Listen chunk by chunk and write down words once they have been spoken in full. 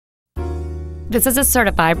This is a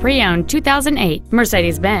certified pre-owned 2008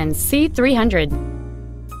 Mercedes-Benz C300.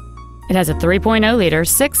 It has a 3.0-liter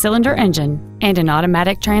six-cylinder engine and an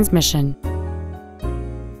automatic transmission.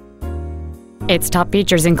 Its top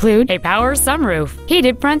features include a power sunroof,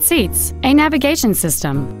 heated front seats, a navigation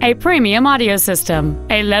system, a premium audio system,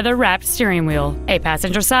 a leather-wrapped steering wheel, a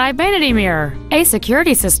passenger side vanity mirror, a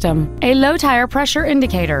security system, a low tire pressure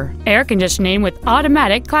indicator, air conditioning with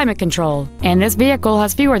automatic climate control, and this vehicle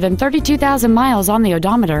has fewer than 32,000 miles on the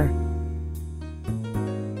odometer.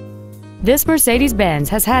 This Mercedes-Benz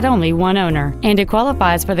has had only one owner, and it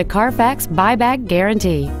qualifies for the Carfax buyback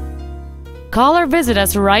guarantee. Call or visit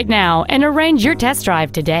us right now and arrange your test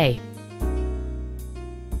drive today.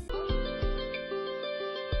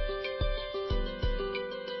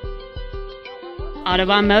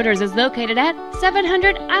 Autobahn Motors is located at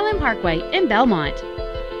 700 Island Parkway in Belmont.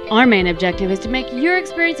 Our main objective is to make your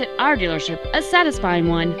experience at our dealership a satisfying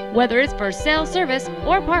one, whether it's for sales, service,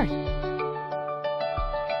 or parts.